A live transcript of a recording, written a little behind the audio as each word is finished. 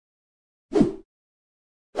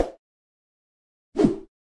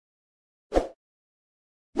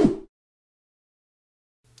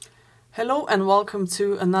Hello and welcome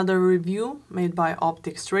to another review made by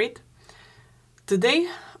Optics Trade. Today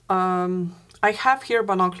I have here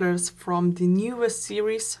binoculars from the newest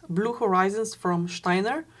series BluHorizons from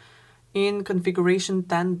Steiner in configuration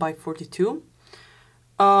 10x42.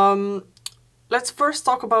 Let's first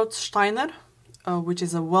talk about Steiner, which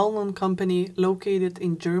is a well-known company located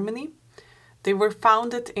in Germany. They were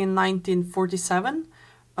founded in 1947.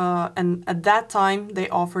 And at that time, they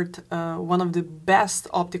offered one of the best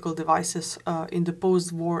optical devices in the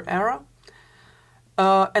post-war era.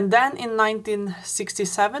 And then in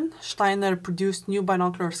 1967, Steiner produced new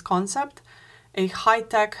binoculars concept, a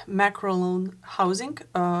high-tech macro-lone housing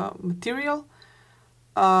material.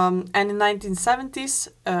 And in 1970s,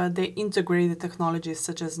 they integrated technologies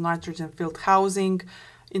such as nitrogen-filled housing,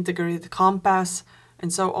 integrated compass,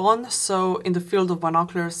 and so on. So in the field of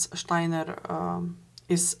binoculars, Steiner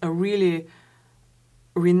is a really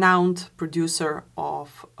renowned producer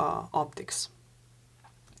of optics.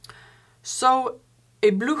 So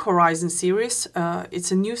a BluHorizons series,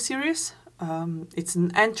 it's a new series. It's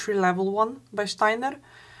an entry-level one by Steiner.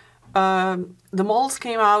 The models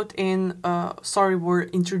came out in, were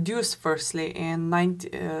introduced firstly in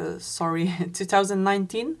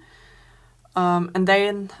 2019. And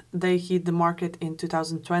then they hit the market in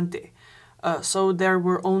 2020. So there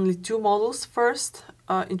were only two models first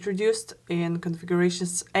introduced in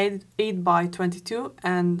configurations 8x22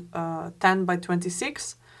 and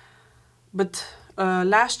 10x26. But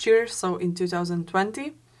last year, so in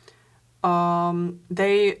 2020,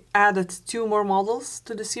 they added two more models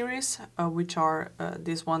to the series, which are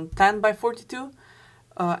this one 10x42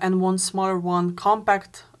 and one smaller one,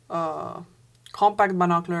 compact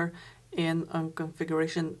binocular in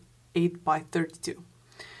configuration 8x32.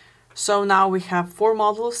 So now we have four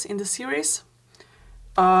models in the series.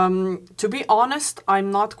 To be honest,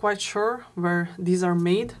 I'm not quite sure where these are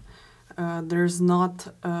made. There's not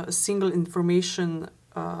a single information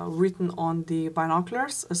written on the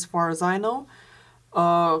binoculars, as far as I know.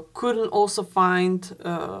 Couldn't also find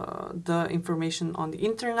the information on the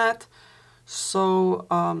internet. So,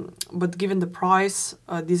 but given the price,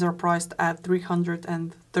 these are priced at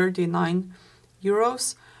 339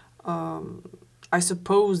 euros. I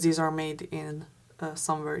suppose these are made in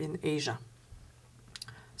somewhere in Asia,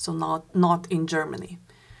 so not in Germany.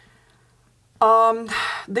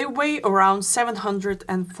 They weigh around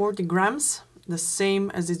 740 grams, the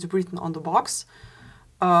same as it's written on the box.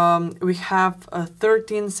 We have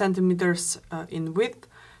 13 centimeters in width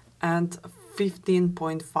and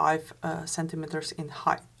 15.5 centimeters in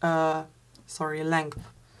length.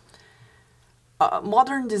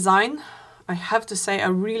 Modern design. I have to say I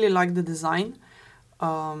really like the design.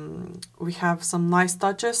 We have some nice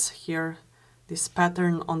touches here, this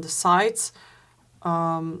pattern on the sides.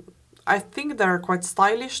 I think they're quite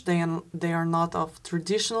stylish. They are not of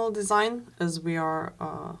traditional design as we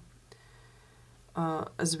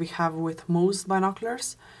have with most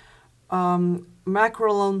binoculars.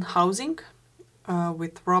 Macro-lone housing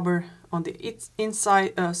with rubber on the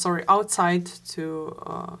outside to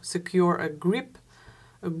secure a good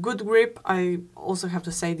grip. I also have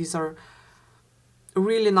to say these are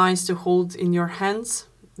really nice to hold in your hands.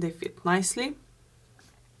 They fit nicely.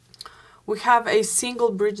 We have a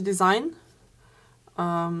single bridge design.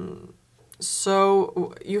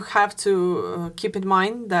 So you have to keep in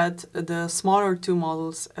mind that the smaller two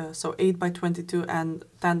models, so 8x22 and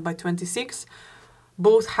 10x26,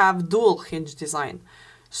 both have dual hinge design.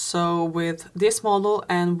 So with this model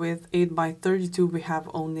and with 8x32, we have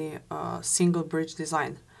only a single bridge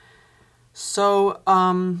design. So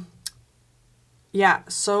I'm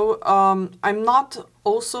not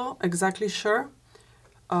also exactly sure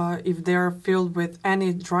if they're filled with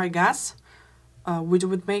any dry gas, which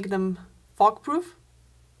would make them fog-proof.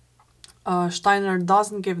 Steiner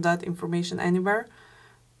doesn't give that information anywhere.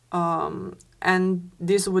 And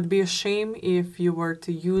this would be a shame if you were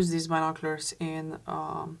to use these binoculars in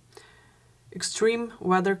extreme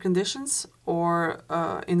weather conditions or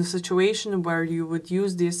in a situation where you would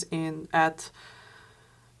use this in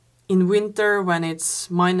winter when it's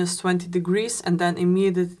minus 20 degrees and then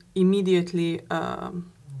immediately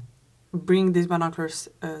bring these binoculars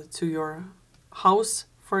to your house,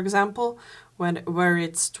 for example, where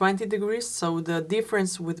it's 20 degrees. So the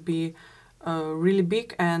difference would be really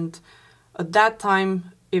big, and at that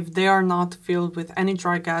time, if they are not filled with any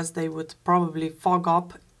dry gas, they would probably fog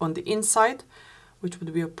up on the inside, which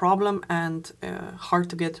would be a problem and hard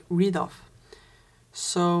to get rid of.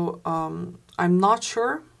 So I'm not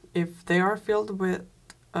sure if they are filled with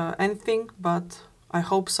anything, but I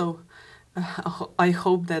hope so. I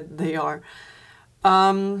hope that they are.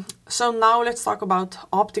 So now let's talk about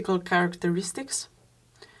optical characteristics.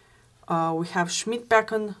 We have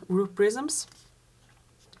Schmidt-Beckon roof prisms,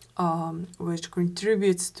 which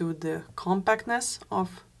contributes to the compactness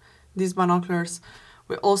of these binoculars.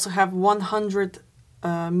 We also have 100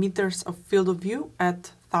 meters of field of view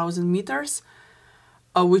at 1000 meters,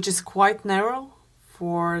 which is quite narrow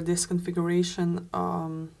for this configuration.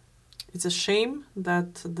 It's a shame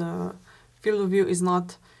that the field of view is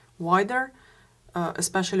not wider,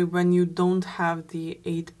 especially when you don't have the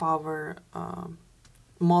 8 power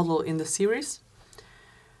model in the series.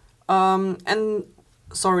 And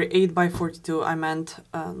sorry, 8x42, I meant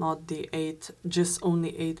not the 8, just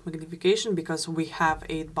only 8 magnification, because we have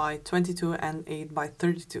 8x22 and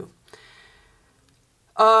 8x32.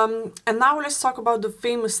 And now let's talk about the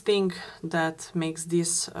famous thing that makes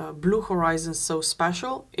this BluHorizons so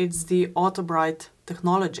special. It's the auto-bright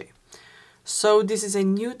technology. So this is a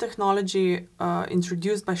new technology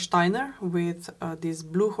introduced by Steiner with these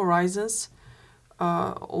BluHorizons.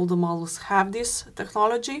 All the models have this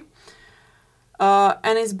technology.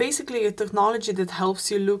 And it's basically a technology that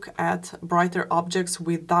helps you look at brighter objects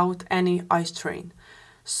without any eye strain.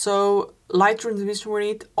 So light transmission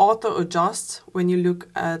rate auto-adjusts when you look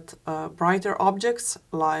at brighter objects,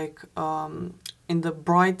 like in the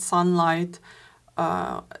bright sunlight,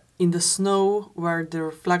 in the snow where the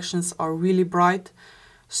reflections are really bright.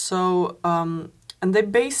 So, and they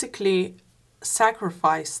basically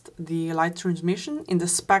sacrificed the light transmission in the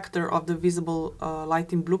spectrum of the visible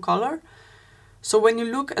light in blue color. So when you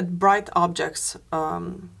look at bright objects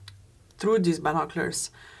through these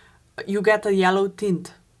binoculars, you get a yellow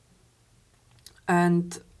tint.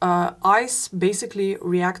 And eyes basically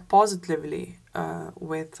react positively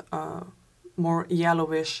with more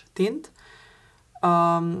yellowish tint,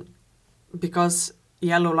 because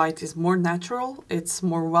yellow light is more natural, it's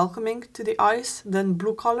more welcoming to the eyes than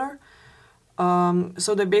blue color.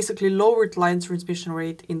 So they basically lowered light transmission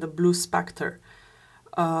rate in the blue spectre.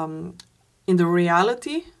 In the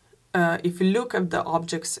reality, if you look at the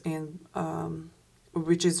objects in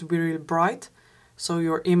which is really bright, so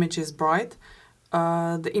your image is bright,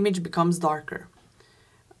 the image becomes darker.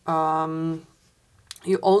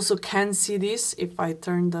 You also can see this if I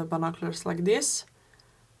turn the binoculars like this.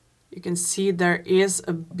 You can see there is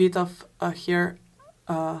a bit of here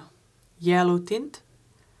yellow tint,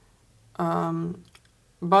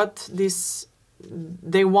 but this,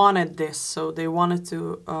 they wanted this, so they wanted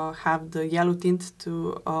to have the yellow tint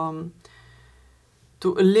to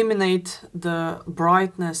eliminate the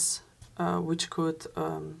brightness, which could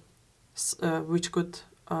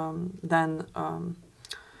then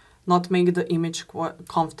not make the image quite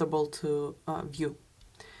comfortable to view.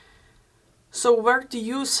 So where to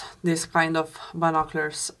use this kind of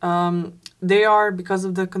binoculars? They are, because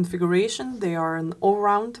of the configuration, they are an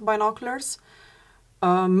all-round binoculars.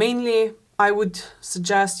 Mainly, I would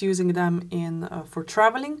suggest using them in for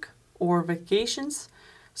traveling or vacations.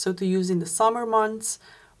 So to use in the summer months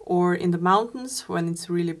or in the mountains when it's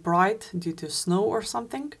really bright due to snow or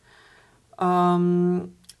something.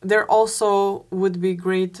 There also would be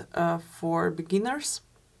great for beginners.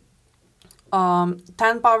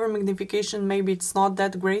 10 power magnification, maybe it's not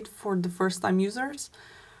that great for the first time users,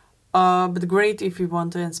 but great if you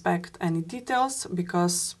want to inspect any details,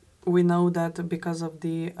 because we know that because of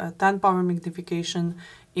the 10 power magnification,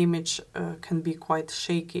 image can be quite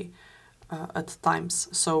shaky at times.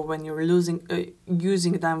 So when you're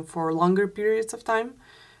using them for longer periods of time,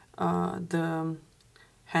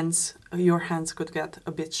 your hands could get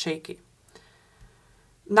a bit shaky.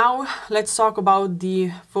 Now let's talk about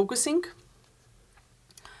the focusing.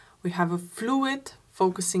 We have a fluid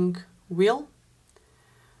focusing wheel,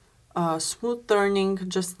 smooth turning,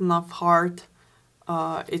 just enough hard.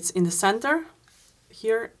 It's in the center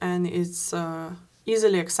here, and it's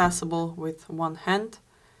easily accessible with one hand,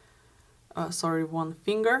 one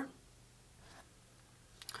finger.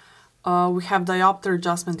 We have diopter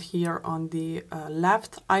adjustment here on the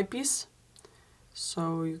left eyepiece,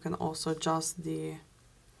 so you can also adjust the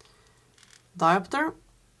diopter.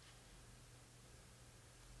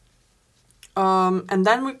 And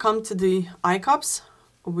then we come to the eye cups,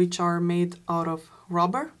 which are made out of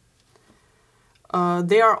rubber.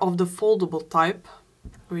 They are of the foldable type,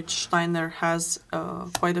 which Steiner has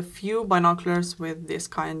quite a few binoculars with these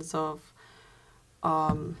kinds of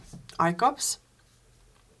eye cups.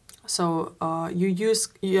 So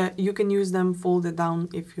you can use them folded down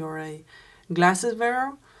if you're a glasses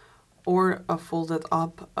wearer, or folded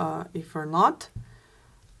up if you're not.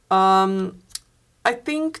 I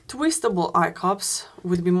think twistable eye cups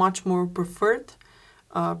would be much more preferred,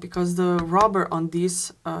 because the rubber on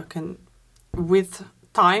these can with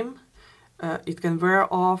time, it can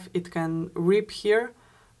wear off, it can rip here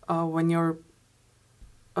when you're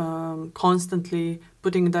constantly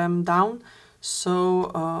putting them down.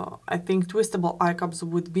 So I think twistable eye cups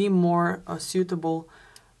would be more suitable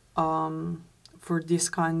for these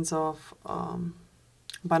kinds of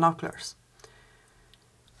binoculars.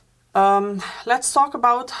 Let's talk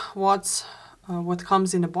about what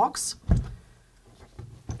comes in a box.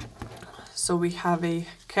 So we have a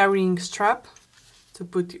carrying strap to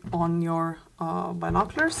put on your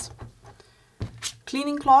binoculars,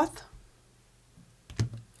 cleaning cloth,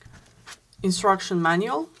 instruction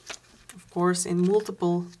manual, of course in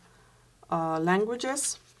multiple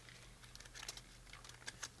languages,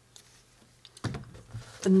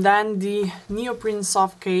 and then the neoprene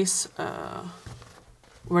soft case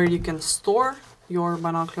where you can store your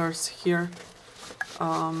binoculars here,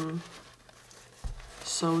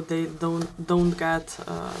 so they don't get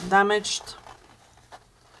damaged.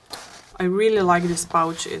 I really like this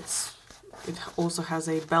pouch. It also has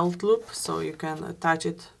a belt loop, so you can attach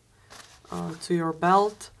it to your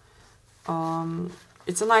belt.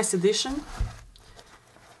 It's a nice addition.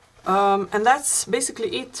 And that's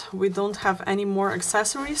basically it. We don't have any more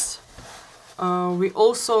accessories. We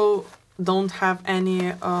also don't have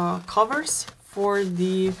any covers for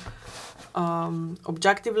the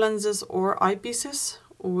objective lenses or eyepieces,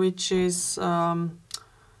 which is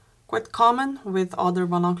quite common with other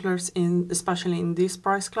binoculars, especially in this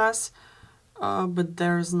price class. But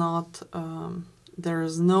there's no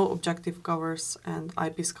objective covers and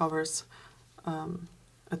eyepiece covers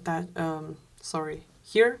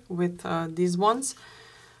here with these ones.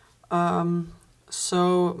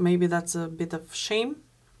 So maybe that's a bit of shame.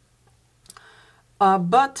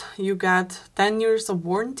 But you get 10 years of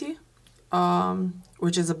warranty,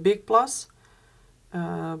 which is a big plus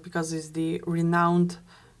because it's the renowned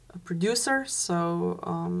producer. So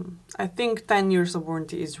I think 10 years of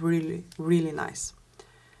warranty is really, really nice.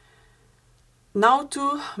 Now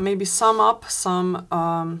to maybe sum up some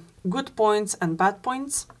good points and bad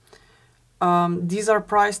points. These are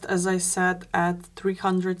priced, as I said, at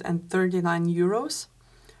 339 euros.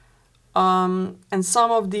 And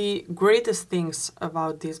some of the greatest things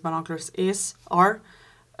about these binoculars are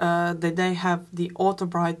that they have the auto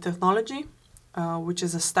bright technology, which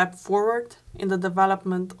is a step forward in the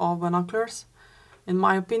development of binoculars, in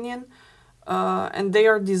my opinion. And they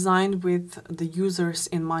are designed with the users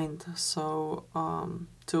in mind, so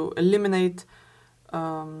to eliminate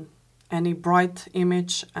any bright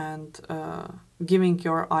image and giving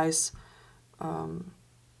your eyes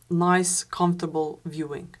nice, comfortable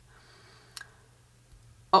viewing.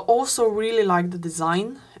 I also really like the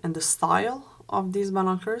design and the style of these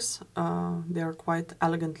binoculars. They are quite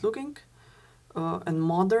elegant looking and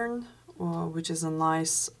modern, which is a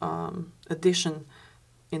nice addition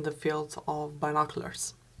in the field of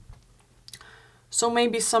binoculars. So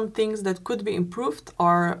maybe some things that could be improved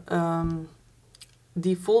are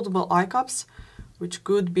the foldable eye cups, which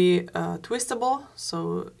could be twistable,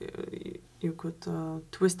 so you could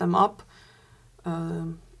twist them up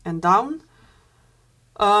and down.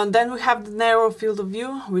 Then we have the narrow field of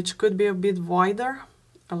view, which could be a bit wider,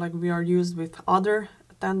 like we are used with other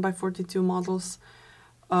 10x42 models.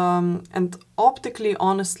 And optically,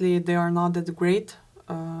 honestly, they are not that great,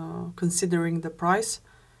 considering the price.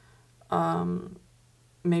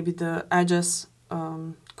 Maybe the edges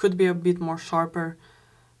could be a bit more sharper.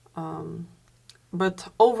 But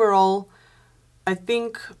overall, I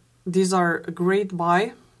think these are a great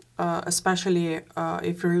buy, especially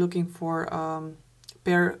if you're looking for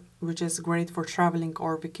pair which is great for traveling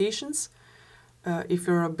or vacations, if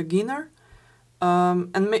you're a beginner,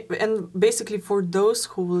 and basically for those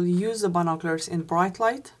who will use the binoculars in bright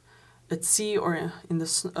light at sea or in the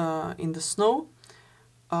snow,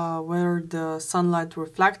 where the sunlight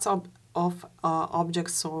reflects off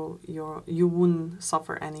objects, so you wouldn't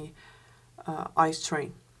suffer any eye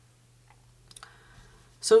strain.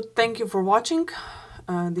 So thank you for watching.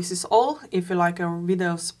 This is all. If you like our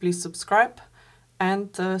videos, please subscribe, and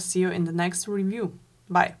see you in the next review.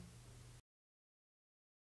 Bye.